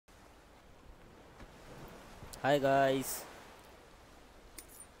Hi guys.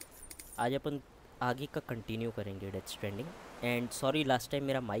 आज अपन आगे का कंटिन्यू करेंगे death stranding. And sorry, last time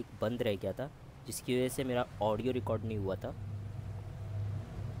मेरा माइक बंद रह गया था जिसकी वजह से मेरा ऑडियो रिकॉर्ड नहीं हुआ था,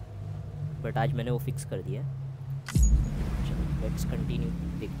 बट आज मैंने वो फिक्स कर दिया। चलो लेट्स कंटिन्यू,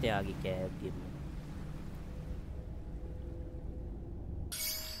 देखते हैं आगे क्या है गेम में।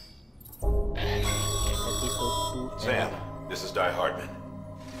 Episode 2। Sam, this is Die Hardman.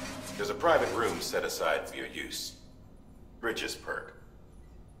 There's a private room set aside for your use. Bridges perk.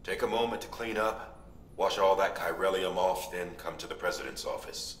 Take a moment to clean up, wash all that chiralium off, then come to the President's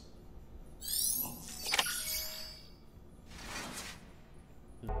office.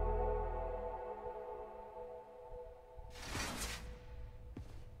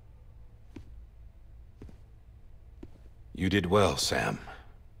 You did well, Sam.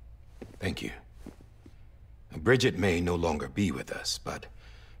 Thank you. Bridget may no longer be with us, but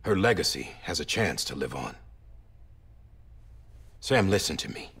her legacy has a chance to live on. Sam, listen to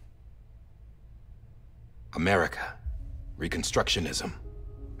me. America, Reconstructionism,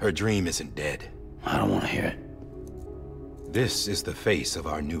 her dream isn't dead. I don't want to hear it. This is the face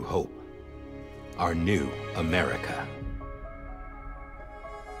of our new hope, our new America.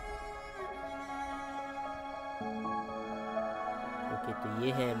 Okay, तो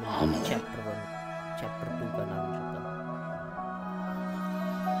ये है chapter 1। Chapter 2 का नाम जो था।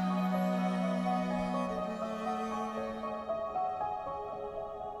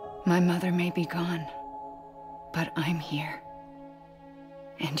 My mother may be gone, but I'm here.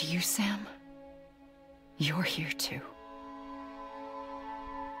 And you, Sam, you're here too.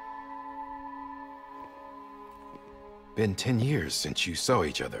 Been 10 years since you saw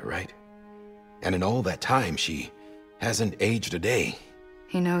each other, right? And in all that time, she hasn't aged a day.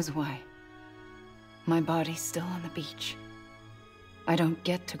 He knows why. My body's still on the beach. I don't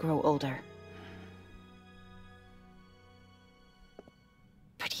get to grow older.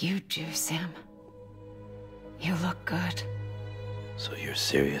 But you do, Sam. You look good. So you're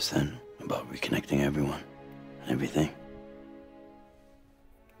serious then about reconnecting everyone and everything?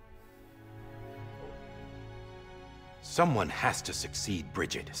 Someone has to succeed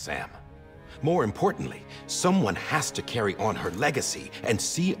Bridget, Sam. More importantly, someone has to carry on her legacy and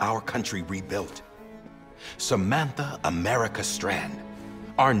see our country rebuilt. Samantha America Strand,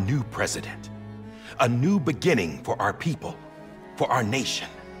 our new president. A new beginning for our people, for our nation.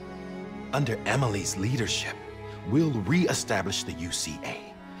 Under Emily's leadership, we'll re-establish the UCA,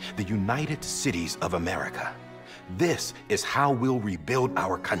 the United Cities of America. This is how we'll rebuild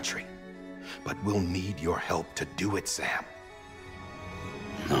our country. But we'll need your help to do it, Sam.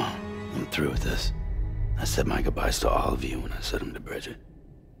 No, I'm through with this. I said my goodbyes to all of you when I said them to Bridget.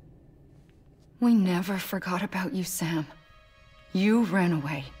 We never forgot about you, Sam. You ran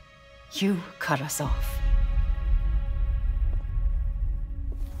away. You cut us off.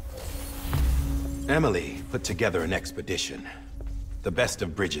 Emily put together an expedition. The best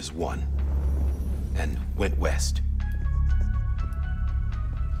of Bridges won. And went west.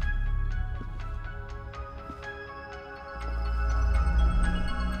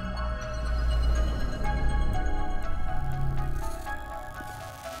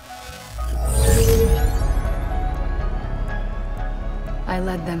 I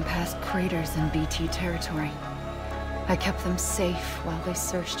led them past craters in BT territory. I kept them safe while they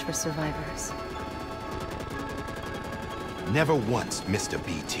searched for survivors. Never once missed a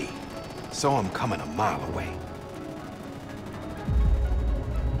BT. Saw him coming a mile away.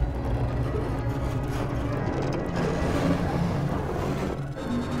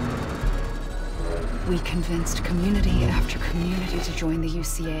 We convinced community after community to join the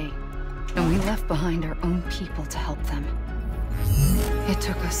UCA, and we left behind our own people to help them. It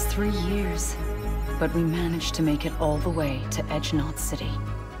took us 3 years, but we managed to make it all the way to Edgenot City.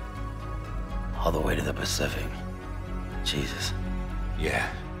 All the way to the Pacific. Jesus. Yeah,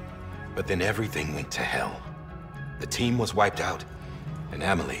 but then everything went to hell. The team was wiped out, and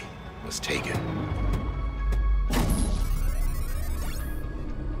Emily was taken.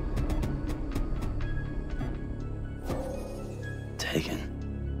 Taken?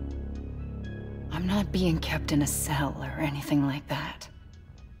 I'm not being kept in a cell or anything like that.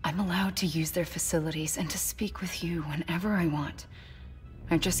 I'm allowed to use their facilities and to speak with you whenever I want.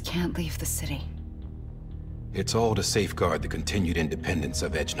 I just can't leave the city. It's all to safeguard the continued independence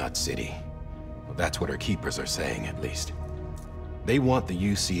of Edgenot City. Well, that's what our keepers are saying, at least. They want the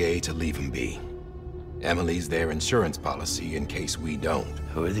UCA to leave them be. Emily's their insurance policy in case we don't.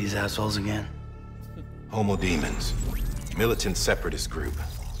 Who are these assholes again? Homo Demons. Militant separatist group.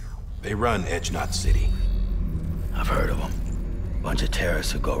 They run Edgenot City. I've heard of them. Bunch of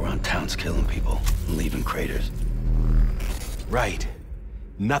terrorists who go around towns killing people and leaving craters. Right.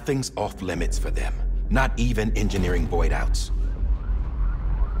 Nothing's off limits for them. Not even engineering void outs.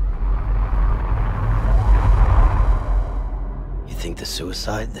 You think the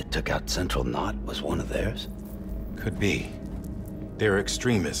suicide that took out Central Knot was one of theirs? Could be. There are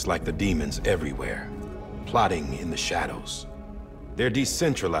extremists like the demons everywhere, plotting in the shadows. They're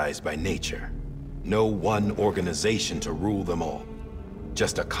decentralized by nature. No one organization to rule them all.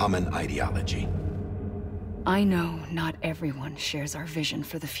 Just a common ideology. I know not everyone shares our vision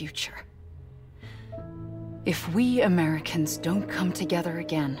for the future. If we Americans don't come together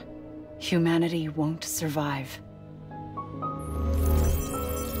again, humanity won't survive.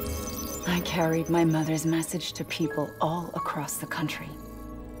 I carried my mother's message to people all across the country.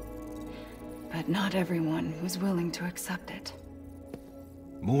 But not everyone was willing to accept it.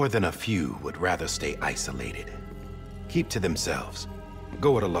 More than a few would rather stay isolated. Keep to themselves.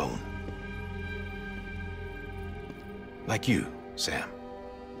 Go it alone. Like you, Sam.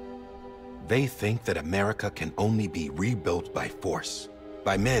 They think that America can only be rebuilt by force,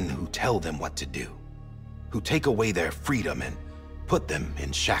 by men who tell them what to do, who take away their freedom and put them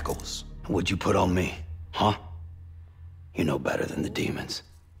in shackles. What'd you put on me, huh? You know better than the demons.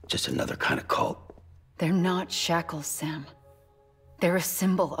 Just another kind of cult. They're not shackles, Sam. They're a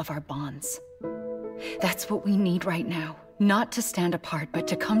symbol of our bonds. That's what we need right now. Not to stand apart, but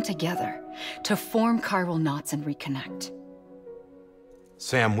to come together. To form chiral knots and reconnect.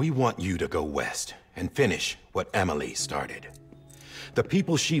 Sam, we want you to go west and finish what Emily started. The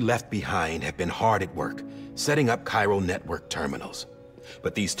people she left behind have been hard at work, setting up chiral network terminals.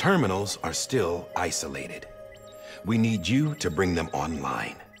 But these terminals are still isolated. We need you to bring them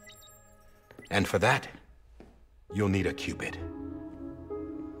online. And for that, you'll need a Cupid.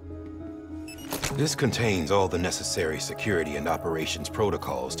 This contains all the necessary security and operations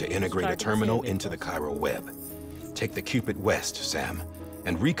protocols to integrate a terminal into the chiral web. Take the Cupid west, Sam,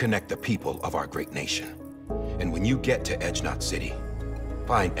 and reconnect the people of our great nation. And when you get to Edge Knot City,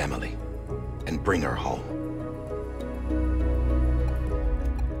 find Emily and bring her home.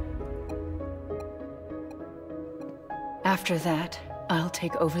 After that, I'll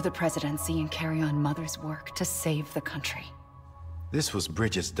take over the presidency and carry on Mother's work to save the country. This was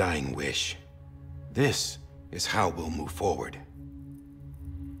Bridget's dying wish. This is how we'll move forward.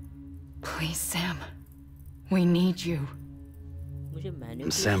 Please, Sam. We need you. I'm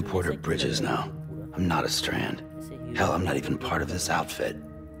Sam Porter Bridges now. I'm not a Strand. Hell, I'm not even part of this outfit.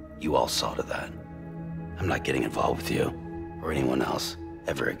 You all saw to that. I'm not getting involved with you, or anyone else,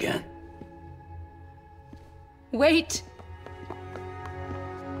 ever again. Wait!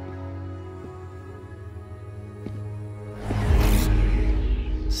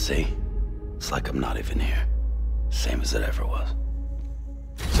 See? It's like I'm not even here. Same as it ever was.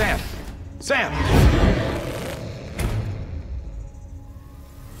 Sam! Sam!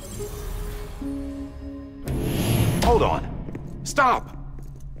 Hold on. Stop!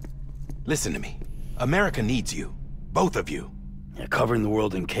 Listen to me. America needs you. Both of you. Yeah, covering the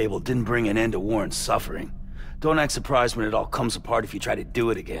world in cable didn't bring an end to war and suffering. Don't act surprised when it all comes apart if you try to do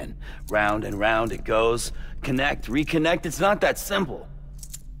it again. Round and round it goes. Connect, reconnect, it's not that simple.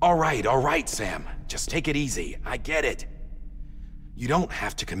 All right, Sam. Just take it easy. I get it. You don't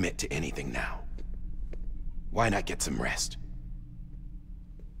have to commit to anything now. Why not get some rest?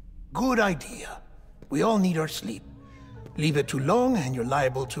 Good idea. We all need our sleep. Leave it too long and you're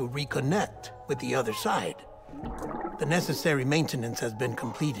liable to reconnect with the other side. The necessary maintenance has been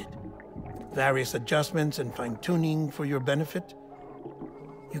completed. Various adjustments and fine-tuning for your benefit.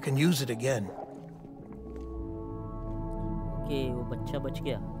 You can use it again. Okay, वो बच्चा बच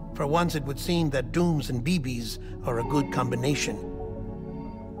गया. For once, it would seem that Dooms and BBs are a good combination.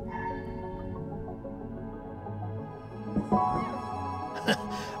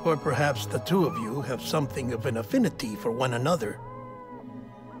 Or perhaps the two of you have something of an affinity for one another.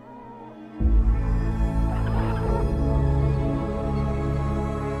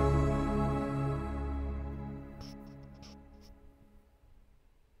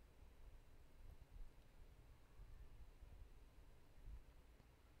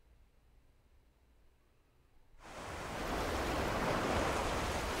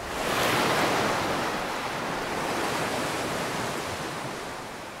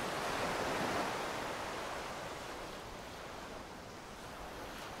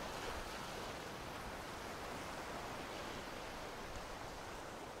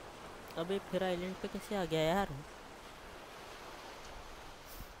 अबे फिर island पे कैसे आ गया यार?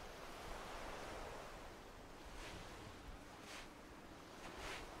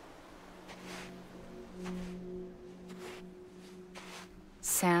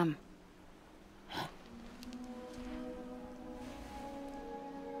 Sam.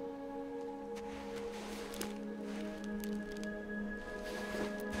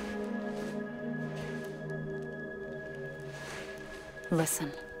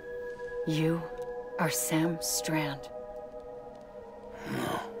 Listen, you are Sam Strand.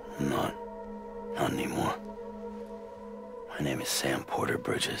 No, I'm not. Not anymore. My name is Sam Porter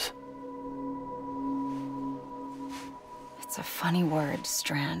Bridges. It's a funny word,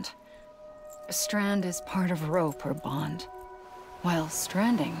 Strand. A strand is part of rope or bond, while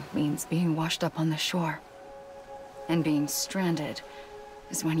stranding means being washed up on the shore. And being stranded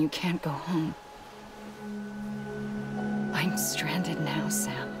is when you can't go home. I'm stranded now,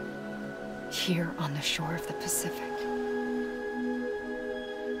 Sam. Here on the shore of the Pacific.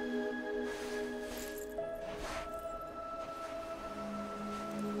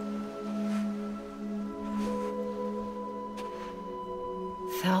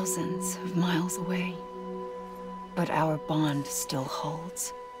 Thousands of miles away. But our bond still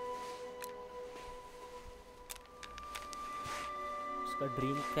holds. उसका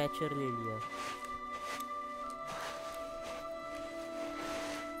dream catcher ले लिया.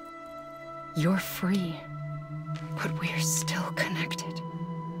 You're free, but we're still connected.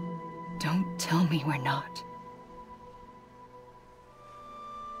 Don't tell me we're not.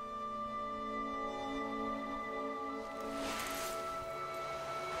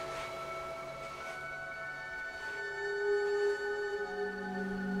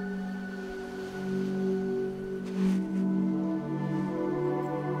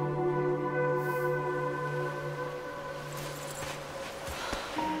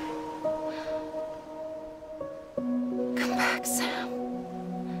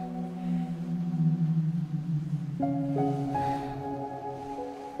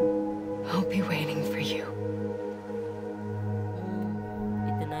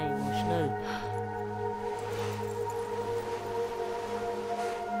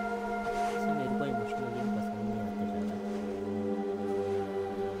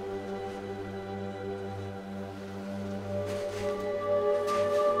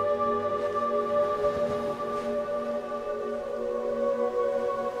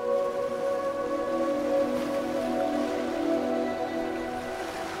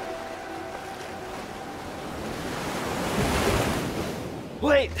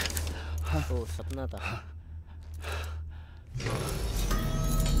 Wait! Oh, सपना था.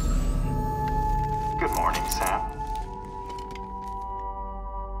 Good morning, Sam.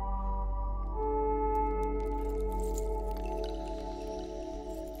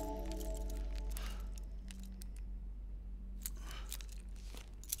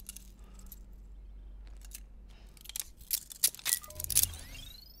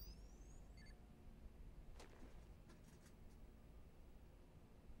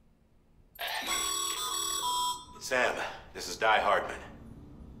 Sam, this is Di Hardman.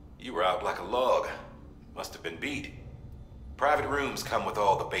 You were out like a log. Must have been beat. Private rooms come with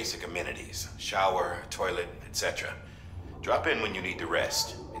all the basic amenities. Shower, toilet, etc. Drop in when you need to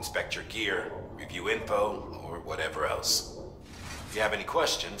rest. Inspect your gear, review info, or whatever else. If you have any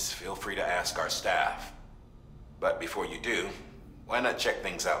questions, feel free to ask our staff. But before you do, why not check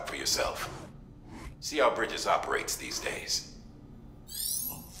things out for yourself? See how Bridges operates these days.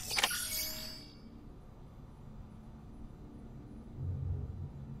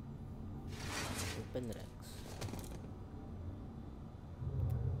 Open racks.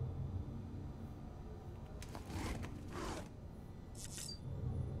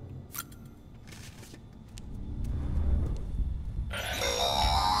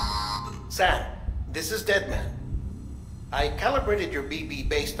 Sam, this is Deadman. I calibrated your BB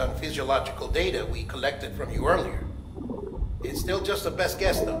based on physiological data we collected from you earlier. It's still just a best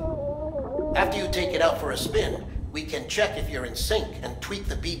guess, though. After you take it out for a spin, we can check if you're in sync and tweak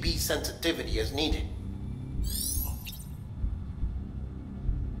the BB sensitivity as needed.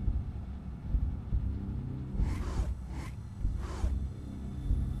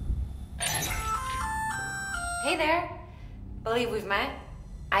 Hey there. Believe we've met.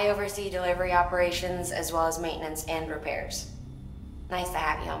 I oversee delivery operations as well as maintenance and repairs. Nice to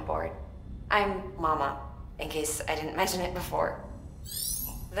have you on board. I'm Mama, in case I didn't mention it before.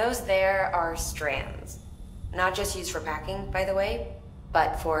 Those there are strands. Not just used for packing, by the way,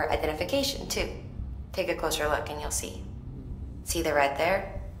 but for identification, too. Take a closer look and you'll see. See the red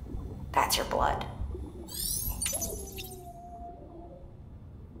there? That's your blood.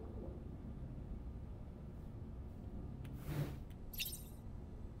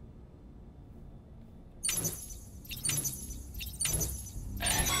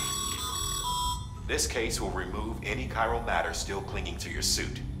 This This case will remove any chiral matter still clinging to your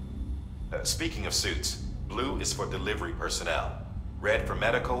suit. Speaking of suits, blue is for delivery personnel, red for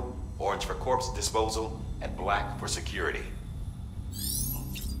medical, orange for corpse disposal, and black for security.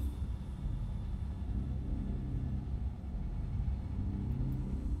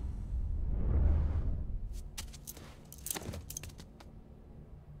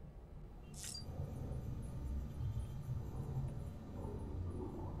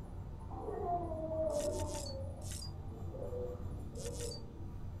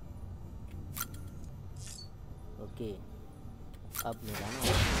 Okay, अब मिलाना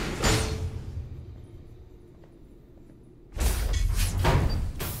होगा।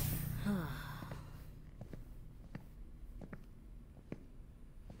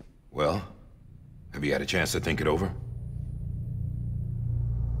 Well, have you had a chance to think it over?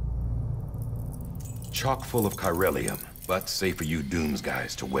 Chock full of chiralium, but safe for you Dooms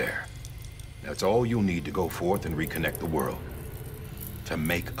guys to wear. That's all you'll need to go forth and reconnect the world. To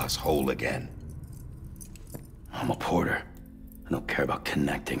make us whole again. I'm a porter. I don't care about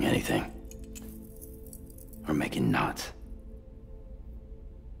connecting anything. Or making knots.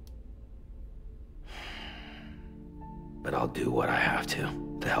 But I'll do what I have to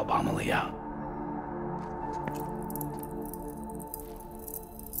help Amelie out.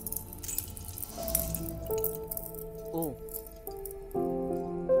 Oh.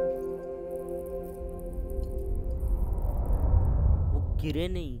 वो गिरे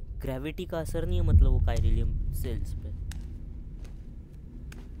नहीं, gravity का असर नहीं है, मतलब वो काइरेलियम sales पे।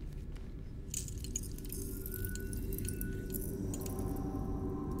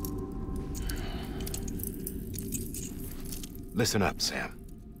 Listen up, Sam.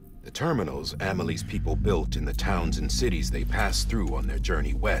 The terminals Amelie's people built in the towns and cities they passed through on their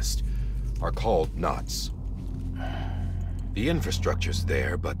journey west are called knots. The infrastructure's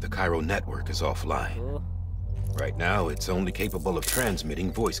there, but the Cairo network is offline. Oh. Right now, it's only capable of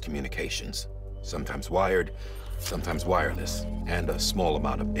transmitting voice communications. Sometimes wired, sometimes wireless, and a small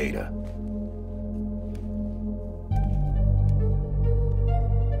amount of data.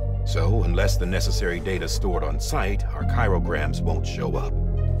 So, unless the necessary data stored on site, our chirograms won't show up.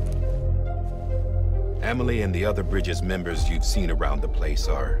 Amelie and the other Bridges members you've seen around the place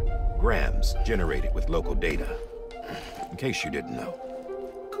are grams generated with local data. In case you didn't know.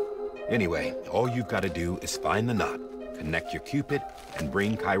 Anyway, all you've got to do is find the knot, connect your Cupid, and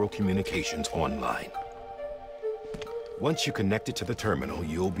bring Cairo communications online. Once you connect it to the terminal,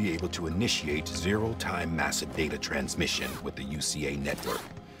 you'll be able to initiate zero-time massive data transmission with the UCA network.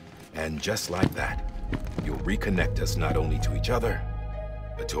 And just like that, you'll reconnect us not only to each other,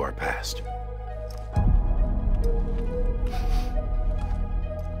 but to our past.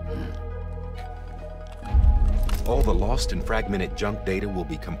 All the lost and fragmented junk data will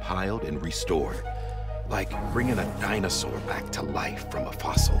be compiled and restored, like bringing a dinosaur back to life from a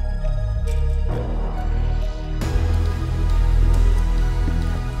fossil.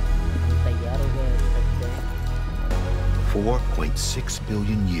 तैयार हो गए सकते हैं। 4.6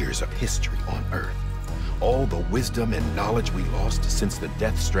 billion years of history on Earth. All the wisdom and knowledge we lost since the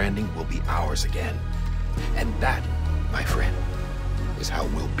death stranding will be ours again. And that, my friend, is how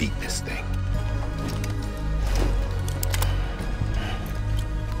we'll beat this thing.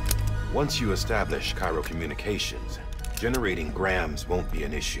 Once you establish Cairo communications, generating grams won't be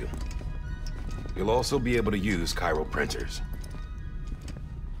an issue. You'll also be able to use Cairo printers.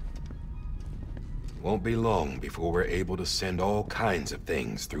 Won't be long before we're able to send all kinds of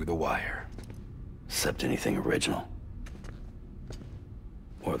things through the wire. Except anything original.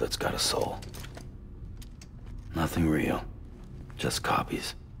 Or that's got a soul. Nothing real. Just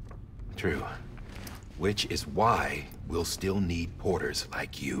copies. True. Which is why we'll still need porters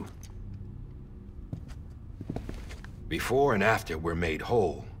like you. Before and after we're made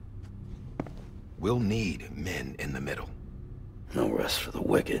whole, we'll need men in the middle. No rest for the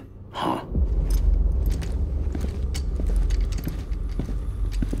wicked, huh?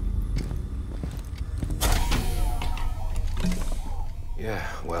 Yeah,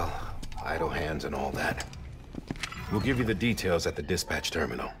 well, idle hands and all that. We'll give you the details at the dispatch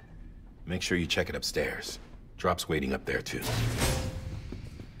terminal. Make sure you check it upstairs. Drop's waiting up there, too.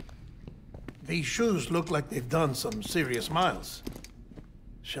 These shoes look like they've done some serious miles.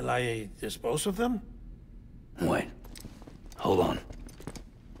 Shall I dispose of them? Wait. Hold on.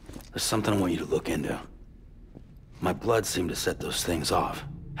 There's something I want you to look into. My blood seemed to set those things off.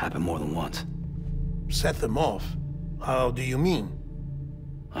 Happened more than once. Set them off? How do you mean?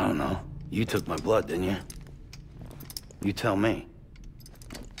 I don't know. You took my blood, didn't you? You tell me.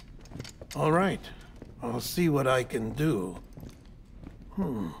 All right. I'll see what I can do.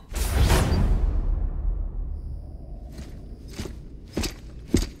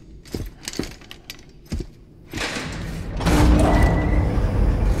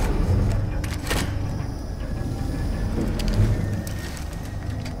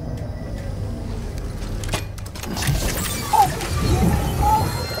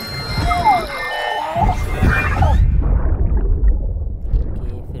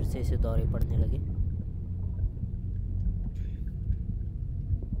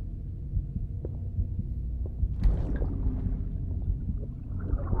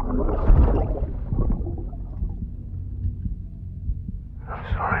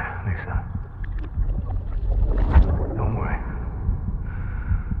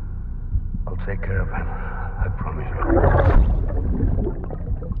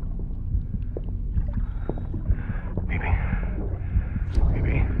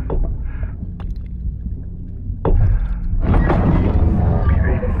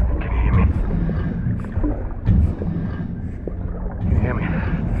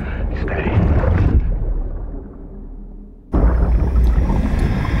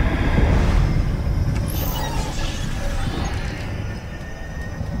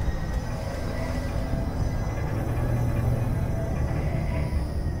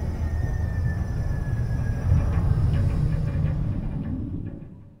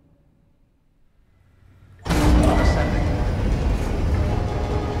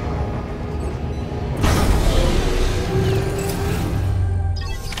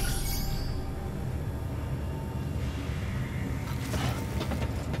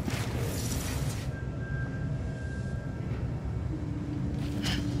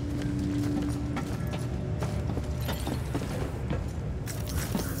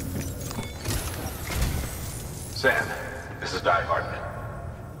 Sam, this is Di Hartman.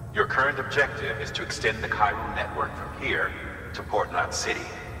 Your current objective is to extend the chiral network from here to Port Knot City.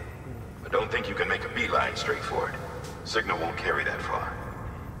 But don't think you can make a beeline straight for it. Signal won't carry that far.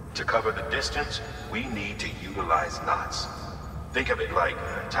 To cover the distance, we need to utilize knots. Think of it like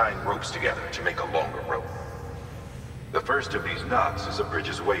tying ropes together to make a longer rope. The first of these knots is a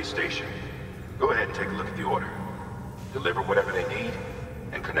Bridges way station. Go ahead and take a look at the order. Deliver whatever they need,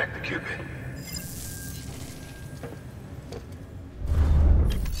 and connect the Cupid.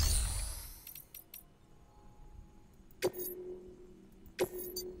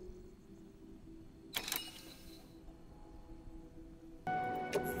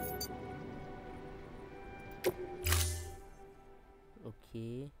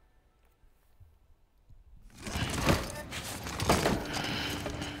 Okay.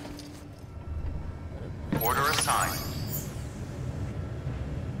 Order assigned.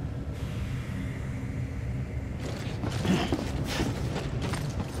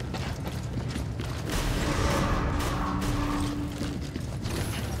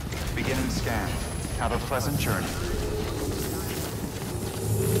 Beginning scan. Have a pleasant journey.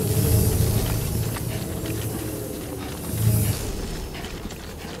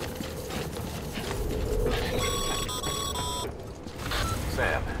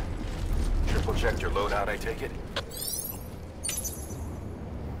 Sam, triple checked your loadout, I take it?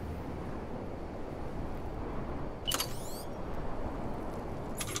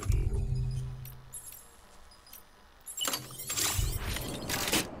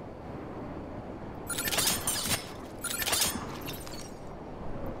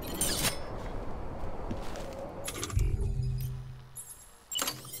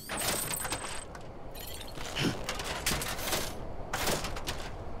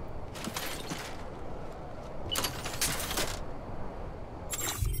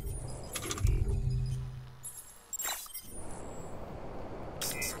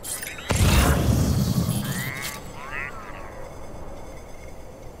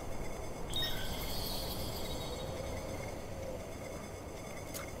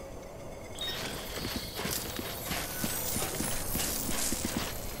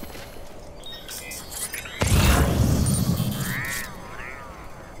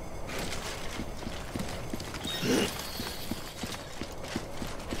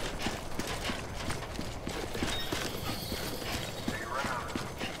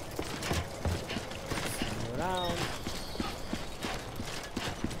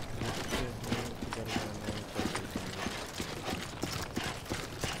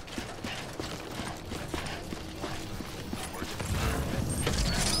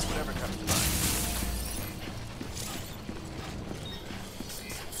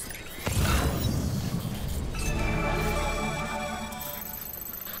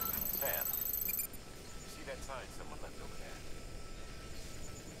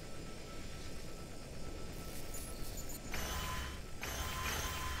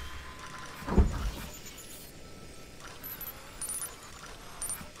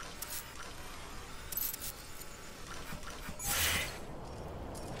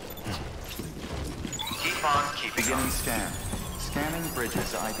 Beginning scan. Scanning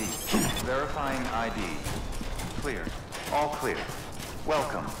Bridges ID. Verifying ID. Clear. All clear.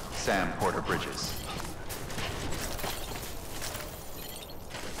 Welcome, Sam Porter Bridges.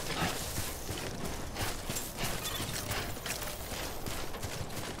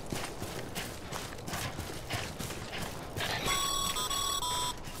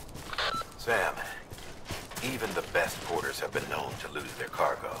 Sam, even the best porters have been known to lose their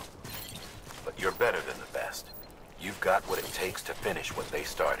cargo. But you're better than the best. You've got what it takes to finish what they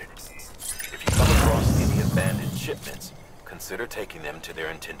started. If you come across any abandoned shipments, consider taking them to their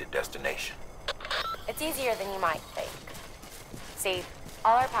intended destination. It's easier than you might think. See,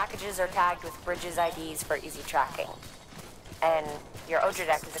 all our packages are tagged with Bridges IDs for easy tracking. And your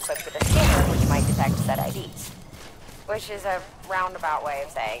Odradek is equipped with a scanner which might detect said IDs. Which is a roundabout way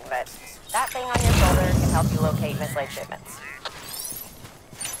of saying that thing on your shoulder can help you locate mislaid shipments.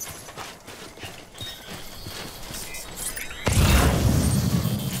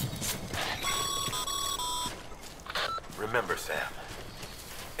 Remember, Sam,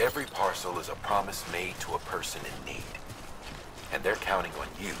 every parcel is a promise made to a person in need. And they're counting on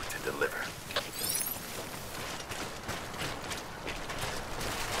you to deliver.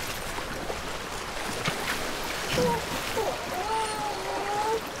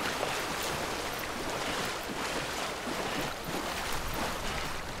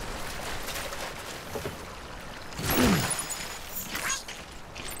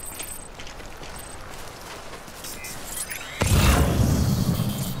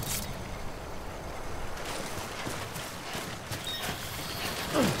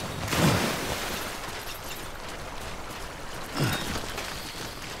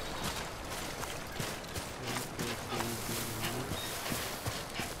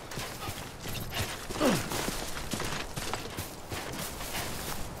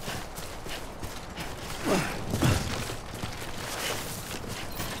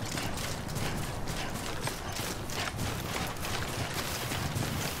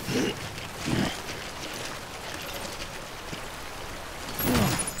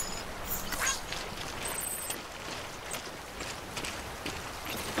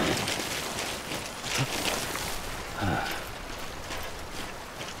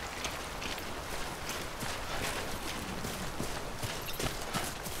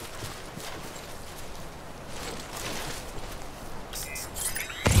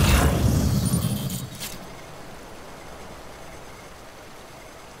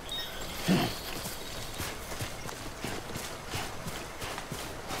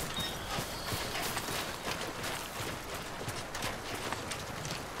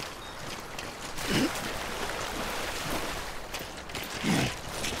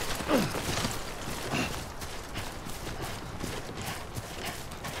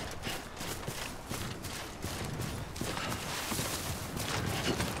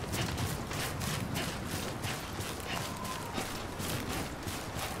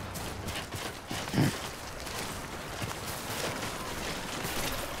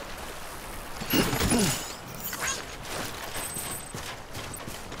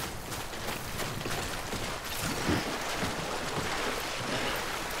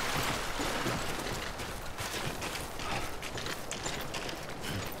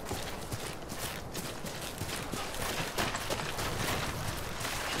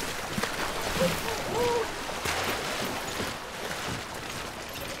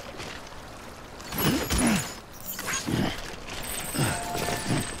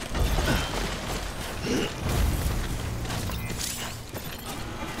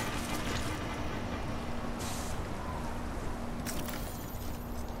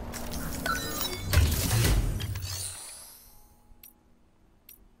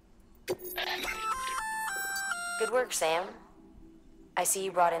 Good work, Sam. I see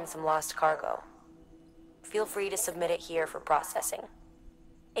you brought in some lost cargo. Feel free to submit it here for processing.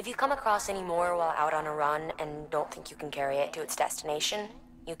 If you come across any more while out on a run and don't think you can carry it to its destination,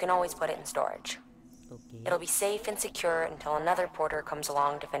 you can always put it in storage. Okay. It'll be safe and secure until another porter comes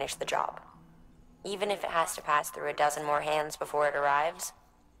along to finish the job. Even if it has to pass through a dozen more hands before it arrives,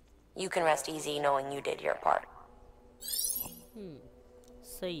 you can rest easy knowing you did your part.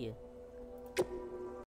 सही है.